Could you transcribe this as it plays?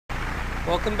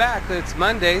Welcome back. It's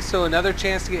Monday, so another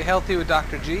chance to get healthy with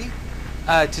Dr. G.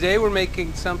 Today we're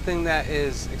making something that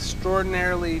is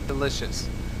extraordinarily delicious.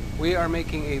 We are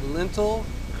making a lentil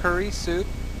curry soup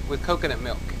with coconut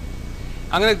milk.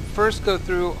 I'm going to first go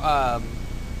through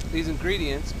these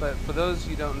ingredients, but for those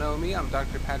you don't know me, I'm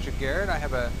Dr. Patrick Garrett. I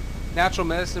have a natural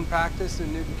medicine practice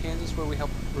in Newton, Kansas, where we help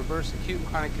reverse acute and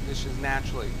chronic conditions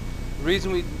naturally. The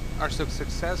reason we are so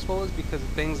successful is because of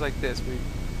things like this.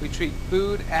 We treat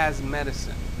food as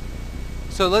medicine.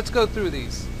 So let's go through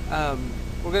these.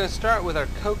 We're going to start with our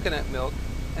coconut milk,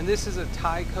 and this is a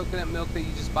Thai coconut milk that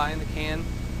you just buy in the can.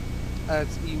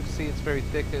 You can see it's very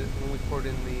thick when we pour it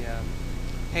in the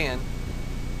pan.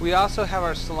 We also have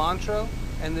our cilantro,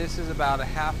 and this is about a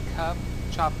half cup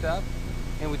chopped up,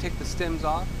 and we take the stems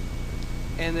off.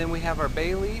 And then we have our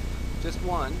bay leaf, just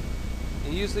one.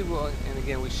 And usually and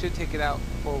again, we should take it out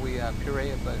before we puree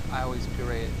it, but I always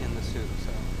puree it in the soup, so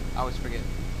I always forget.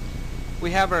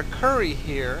 We have our curry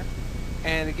here,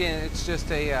 and again, it's just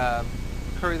a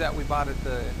curry that we bought at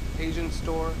the Asian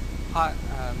store, hot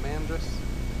mandras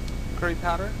curry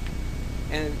powder,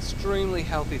 and extremely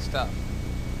healthy stuff.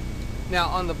 Now,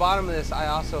 on the bottom of this, I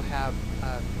also have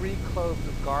 3 cloves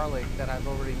of garlic that I've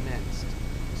already minced.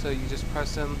 So you just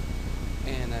press them,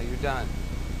 and you're done.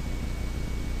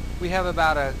 We have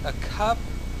about a cup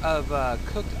of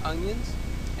cooked onions,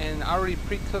 and I already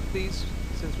pre-cooked these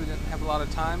since we didn't have a lot of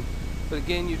time. But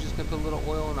again, you're just going to put a little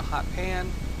oil in a hot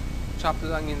pan, chop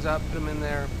the onions up, put them in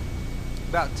there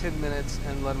about 10 minutes,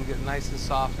 and let them get nice and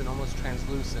soft and almost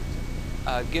translucent.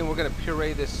 Again, we're going to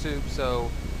puree this soup, so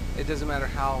it doesn't matter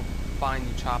how fine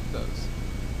you chop those.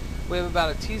 We have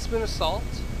about a teaspoon of salt,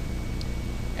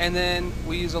 and then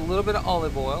we use a little bit of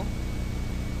olive oil.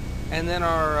 And then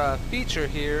our feature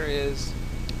here is,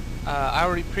 I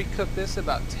already pre-cooked this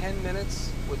about 10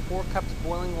 minutes with 4 cups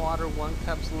boiling water, 1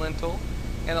 cup lentil.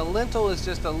 And a lentil is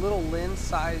just a little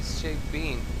lens-sized shaped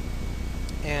bean.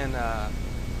 And,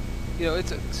 you know,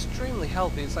 it's extremely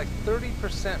healthy. It's like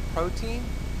 30% protein.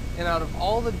 And out of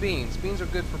all the beans are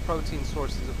good for protein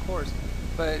sources, of course,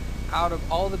 but out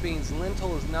of all the beans,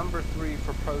 lentil is number 3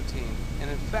 for protein. And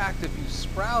in fact, if you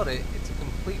sprout it, it's a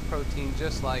complete protein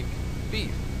just like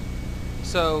beef.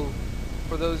 So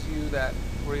for those of you that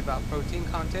worry about protein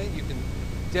content, you can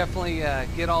definitely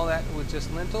get all that with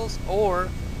just lentils. Or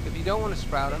if you don't want to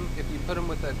sprout them, if you put them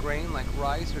with a grain like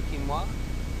rice or quinoa,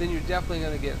 then you're definitely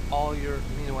going to get all your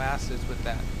amino acids with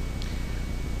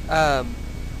that.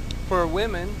 For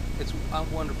women, it's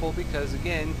wonderful because,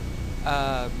 again,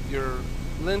 your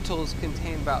lentils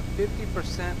contain about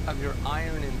 50% of your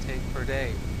iron intake per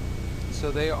day. So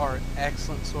they are an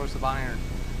excellent source of iron.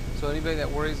 So anybody that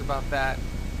worries about that,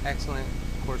 excellent.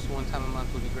 Of course, 1 time a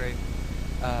month would be great.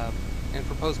 And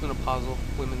for postmenopausal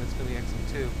women, that's going to be excellent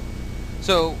too.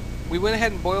 So we went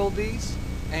ahead and boiled these,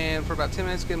 and for about 10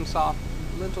 minutes, get them soft.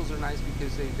 Lentils are nice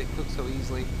because they cook so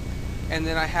easily. And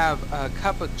then I have a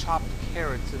cup of chopped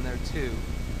carrots in there too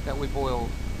that we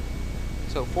boiled.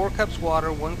 So 4 cups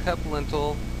water, 1 cup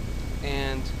lentil,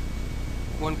 and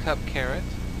 1 cup carrot.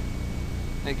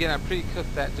 And again, I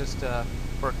pre-cooked that just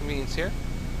for convenience here.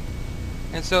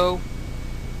 And so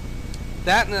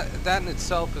that in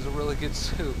itself is a really good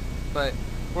soup. But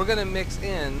we're going to mix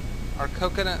in our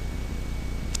coconut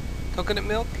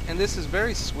milk, and this is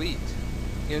very sweet,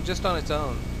 you know, just on its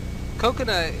own.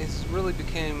 Coconut has really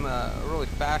became a really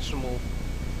fashionable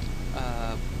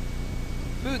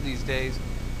food these days,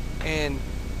 and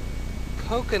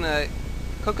coconut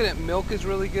milk is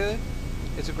really good.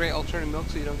 It's a great alternative milk,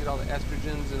 so you don't get all the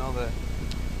estrogens and all the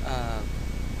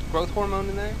growth hormone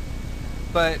in there.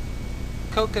 But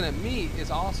coconut meat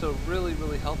is also really,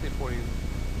 really healthy for you.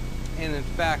 And in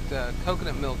fact,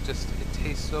 coconut milk it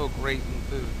tastes so great in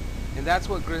food. And that's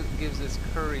what gives this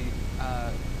curry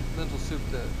lentil soup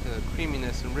the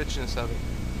creaminess and richness of it.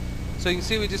 So you can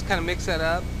see we just kind of mix that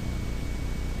up.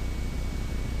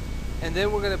 And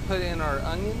then we're going to put in our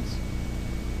onions.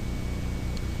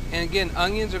 And again,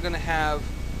 onions are going to have,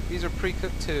 these are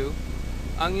pre-cooked too.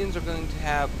 Onions are going to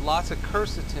have lots of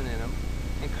quercetin in them.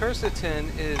 And quercetin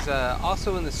is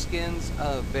also in the skins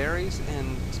of berries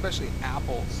and especially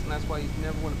apples. And that's why you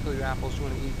never want to peel your apples. You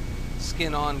want to eat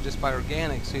skin on just by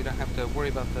organic, so you don't have to worry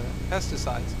about the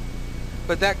pesticides.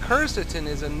 But that quercetin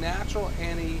is a natural or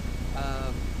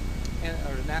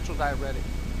natural diuretic.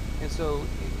 And so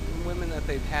in women that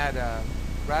they've had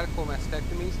radical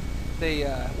mastectomies, they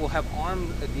will have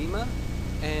arm edema,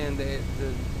 and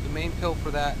the main pill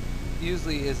for that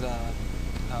usually is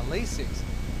Lasix.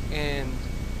 And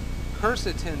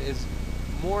quercetin is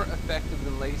more effective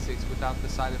than Lasix without the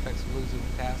side effects of losing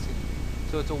potassium.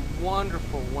 So it's a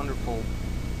wonderful, wonderful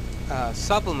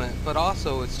supplement, but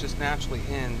also it's just naturally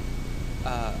in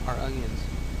our onions.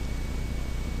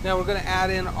 Now we're going to add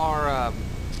in our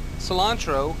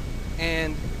cilantro,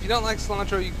 and if you don't like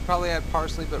cilantro, you could probably add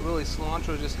parsley, but really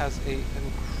cilantro just has an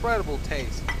incredible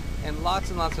taste and lots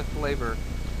of flavor.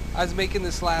 I was making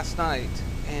this last night,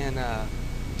 and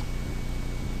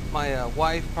my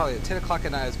wife, probably at 10 o'clock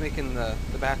at night, I was making the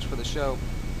batch for the show,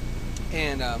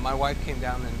 and my wife came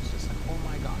down and was just like, oh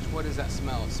my gosh, what is that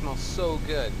smell? It smells so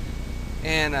good.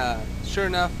 And sure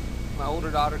enough, my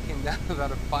older daughter came down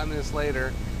about 5 minutes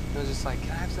later and was just like,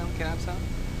 can I have some? Can I have some?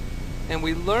 And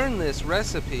we learned this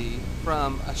recipe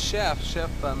from a chef,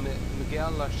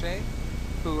 Miguel Larche,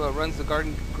 who runs the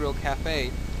Garden Grill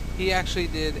Cafe. He actually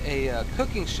did a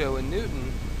cooking show in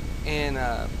Newton, and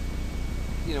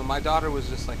you know, my daughter was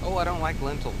just like, oh, I don't like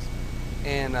lentils.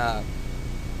 And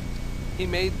he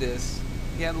made this.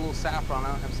 He had a little saffron.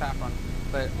 I don't have saffron.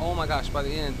 But oh my gosh, by the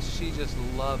end, she just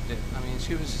loved it. I mean,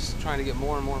 she was just trying to get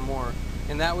more and more and more.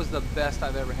 And that was the best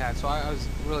I've ever had. So I was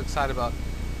really excited about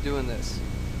doing this.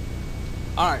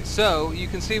 Alright, so you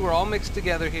can see we're all mixed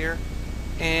together here.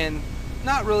 And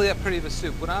not really that pretty of a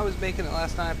soup. When I was making it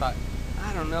last night, I thought,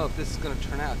 I don't know if this is going to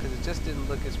turn out, because it just didn't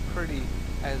look as pretty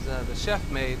as the chef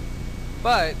made.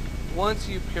 But once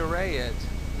you puree it,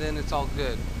 then it's all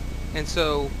good. And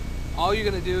so all you're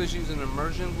going to do is use an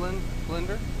immersion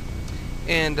blender.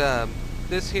 And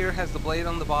this here has the blade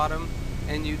on the bottom,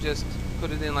 and you just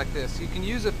put it in like this. You can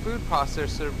use a food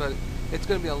processor, but it's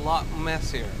going to be a lot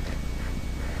messier.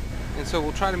 And so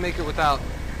we'll try to make it without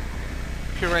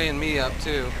pureeing me up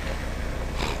too.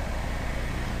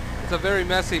 It's a very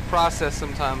messy process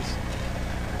sometimes.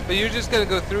 But you're just going to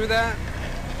go through that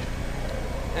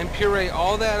and puree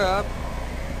all that up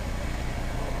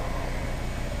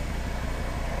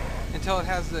until it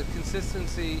has the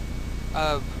consistency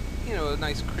of, you know, a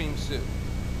nice cream soup.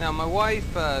 Now my wife,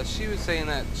 she was saying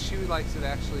that she likes it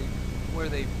actually where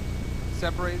they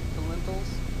separate the lentils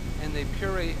and they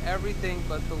puree everything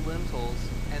but the lentils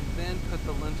and then put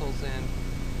the lentils in,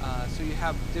 so you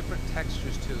have different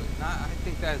textures to it. And I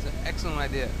think that is an excellent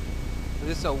idea.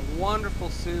 This is a wonderful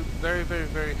soup, very, very,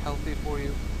 very healthy for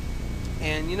you.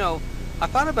 And you know, I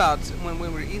thought about when we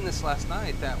were eating this last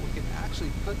night that we could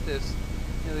actually put this,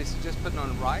 you know, they suggest putting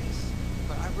on rice,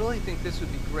 but I really think this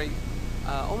would be great,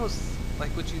 almost like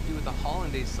what you do with the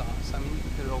hollandaise sauce. I mean, you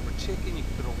can put it over chicken, you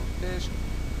can put it over fish,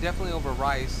 definitely over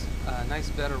rice. Nice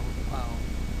better,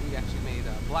 we actually made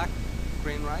black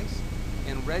grain rice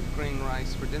and red grain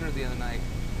rice for dinner the other night,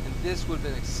 and this would have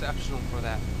been exceptional for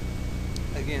that.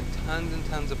 Again, tons and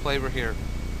tons of flavor here.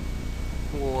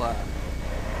 We'll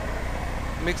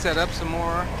mix that up some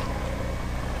more.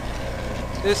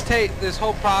 This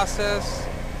whole process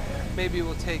maybe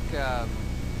will take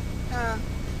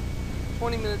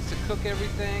 20 minutes to cook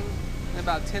everything, and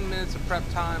about 10 minutes of prep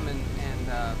time and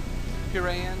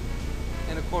pureeing.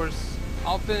 And of course,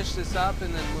 I'll finish this up,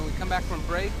 and then when we come back from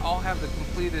break, I'll have the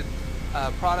completed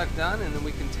product done, and then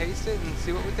we can taste it and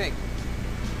see what we think.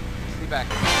 Be back.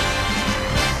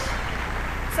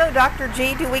 So, Dr.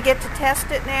 G, do we get to test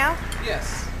it now?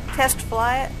 Yes. Test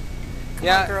fly it? Come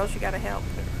on, girls, you got to help.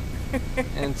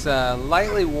 And it's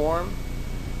lightly warm.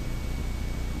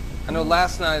 I know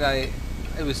last night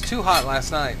it was too hot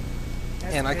last night.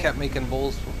 That's and good. I kept making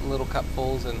bowls, little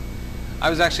cupfuls, and I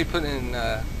was actually putting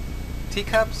in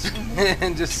teacups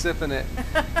and just sipping it.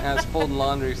 And I was folding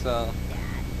laundry, so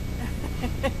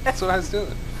that's what I was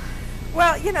doing.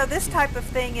 Well, you know, this type of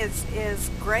thing is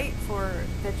great for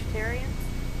vegetarians.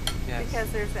 Yes.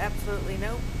 Because there's absolutely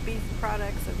no beef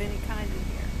products of any kind in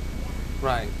here.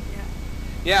 Right. Yeah.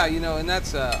 Yeah, you know, and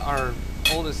that's our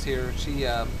oldest here. She,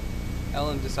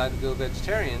 Ellen, decided to go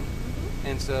vegetarian,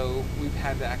 and so we've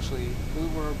had to actually, we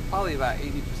were probably about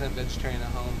 80% vegetarian at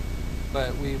home,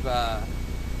 but we've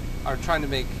are trying to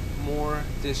make more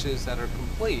dishes that are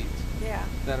complete,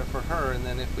 that are for her, and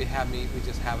then if we have meat, we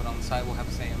just have it on the side. We'll have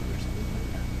salmon or something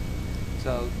like that.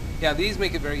 So, yeah, these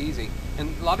make it very easy.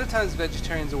 And a lot of times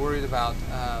vegetarians are worried about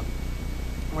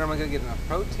where am I going to get enough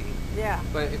protein? Yeah.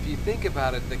 But if you think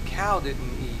about it, the cow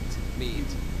didn't eat meat.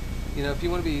 You know, if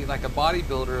you want to be like a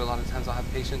bodybuilder, a lot of times I'll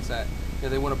have patients that, you know,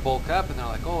 they want to bulk up and they're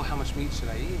like, oh, how much meat should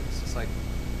I eat? It's just like,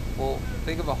 well,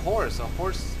 think of a horse. A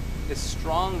horse is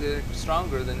stronger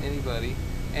than anybody,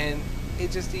 and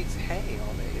it just eats hay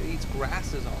all day. It eats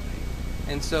grasses all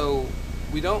day. And so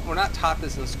we're not taught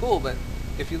this in school, but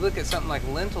if you look at something like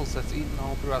lentils that's eaten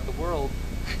all throughout the world,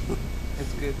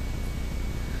 it's good.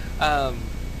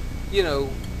 You know,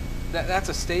 that's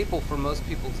a staple for most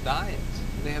people's diets.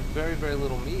 They have very, very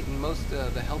little meat, and most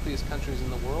the healthiest countries in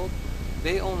the world,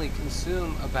 they only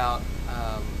consume about,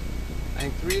 I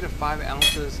think 3 to 5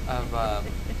 ounces of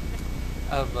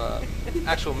of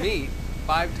actual meat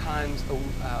 5 times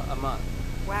a month.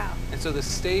 Wow. And so the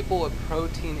staple of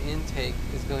protein intake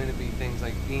is going to be things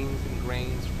like beans and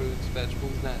grains, fruits,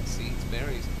 vegetables, nuts, seeds,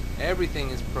 berries. Everything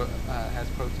has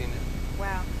protein in it.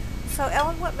 Wow. So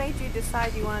Ellen, what made you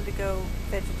decide you wanted to go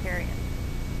vegetarian?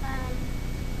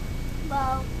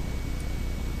 Well,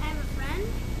 I have a friend,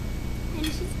 and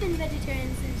she's been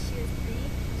vegetarian since she was 3.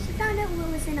 She found out what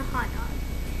was in a hot dog.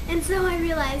 And so I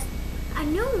realized, I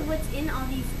know what's in all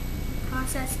these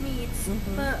processed meats,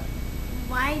 but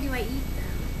why do I eat them?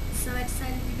 So I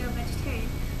decided to go vegetarian.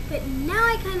 But now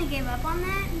I kind of gave up on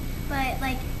that, but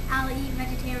like I'll eat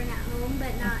vegetarian at home,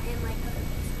 but not in like other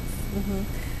places.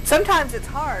 Sometimes it's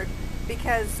hard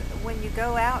because when you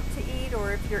go out to eat,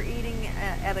 or if you're eating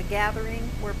at a gathering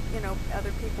where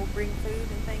other people bring food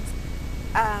and things,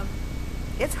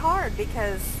 it's hard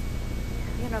because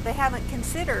they haven't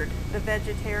considered the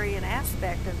vegetarian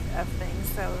aspect of things.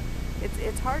 So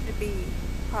it's hard to be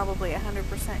probably 100%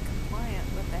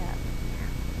 compliant with that.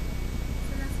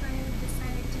 So that's why I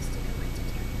decided just to go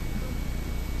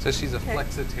vegetarian. So she's a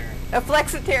flexitarian. A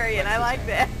flexitarian, I like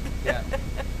that. Yeah.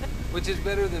 Which is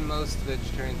better than most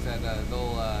vegetarians that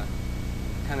they'll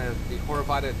kind of be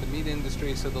horrified at the meat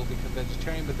industry, so they'll become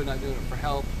vegetarian, but they're not doing it for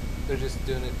health. They're just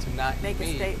doing it to not Make eat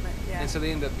meat. a statement, yeah. And so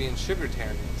they end up being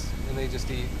sugartarians, and they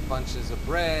just eat bunches of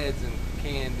breads and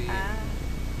candy.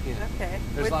 Okay.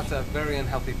 There's lots of very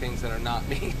unhealthy things that are not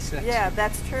meat. Yeah,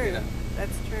 that's true.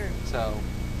 That's true. So,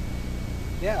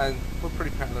 yeah, and we're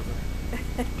pretty proud of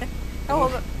her.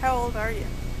 How old are you?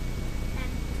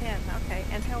 10. 10. Okay.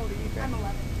 And how old are you, Garrett? I'm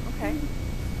 11. Okay.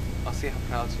 I'll see how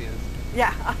proud she is.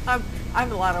 Yeah,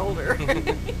 I'm a lot older.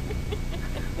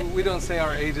 We don't say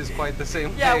our ages quite the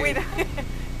same way. Yeah, we don't.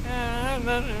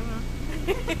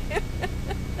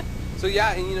 So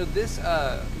yeah, and this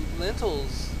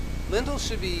lentils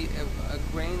should be a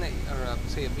grain that, or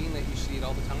say a bean that you should eat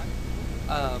all the time.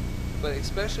 But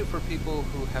especially for people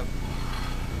who have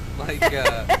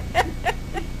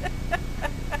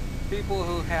people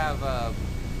who have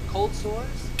cold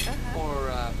sores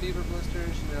or fever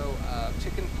blisters,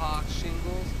 chicken pox,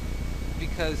 shingles,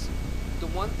 because the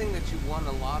one thing that you want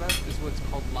a lot of is what's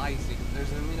called lysine.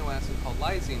 There's an amino acid called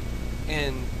lysine,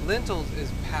 and lentils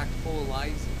is packed full of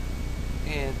lysine.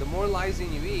 And the more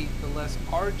lysine you eat, the less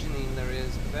arginine there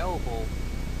is available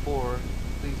for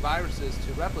these viruses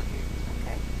to replicate.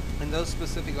 Okay. And those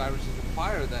specific viruses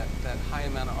require that high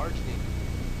amount of arginine.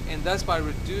 And thus, by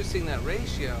reducing that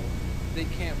ratio, they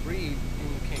can't breed and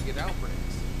you can't get outbreaks.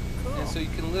 Cool. And so you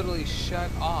can literally shut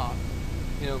off,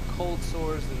 cold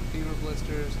sores and fever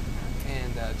blisters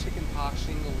and chicken pox,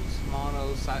 shingles,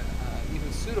 mono, even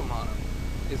pseudomono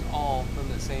is all from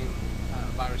the same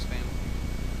virus family.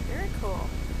 Very cool.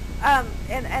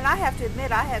 And I have to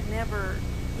admit, I had never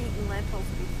eaten lentils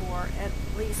before, at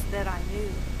least that I knew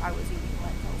I was eating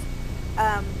lentils.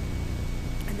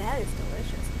 And that is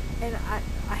delicious. And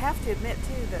I have to admit,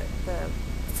 too, that the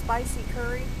spicy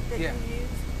curry that you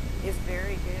use is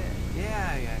very good.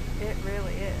 Yeah. It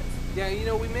really is.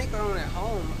 Yeah, we make our own at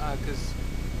home because,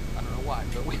 I don't know why,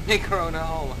 but we make our own at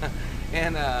home.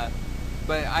 And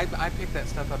but I picked that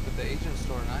stuff up at the Asian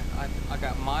store, and I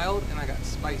got mild and I got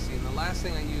spicy. And the last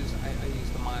thing I used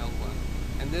the mild one.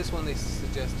 And this one they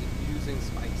suggested using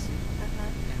spicy.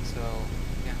 And so,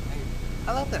 yeah,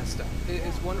 I love that stuff.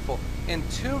 It's wonderful. And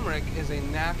turmeric is a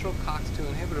natural COX-2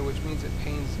 inhibitor, which means it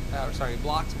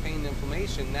blocks pain and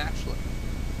inflammation naturally.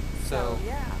 So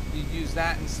you use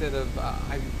that instead of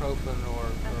ibuprofen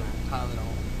or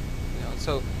Tylenol.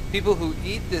 So people who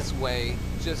eat this way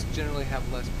just generally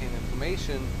have less pain and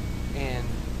inflammation, and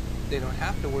they don't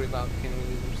have to worry about pain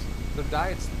relievers. Their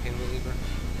diet's the pain reliever.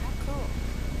 How cool.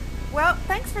 Well,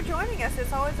 thanks for joining us.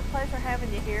 It's always a pleasure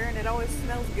having you here, and it always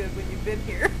smells good when you've been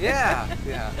here. Yeah.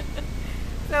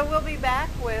 So we'll be back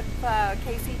with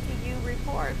KCTU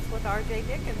reports with R.J.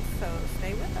 Dickens, so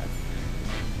stay with us.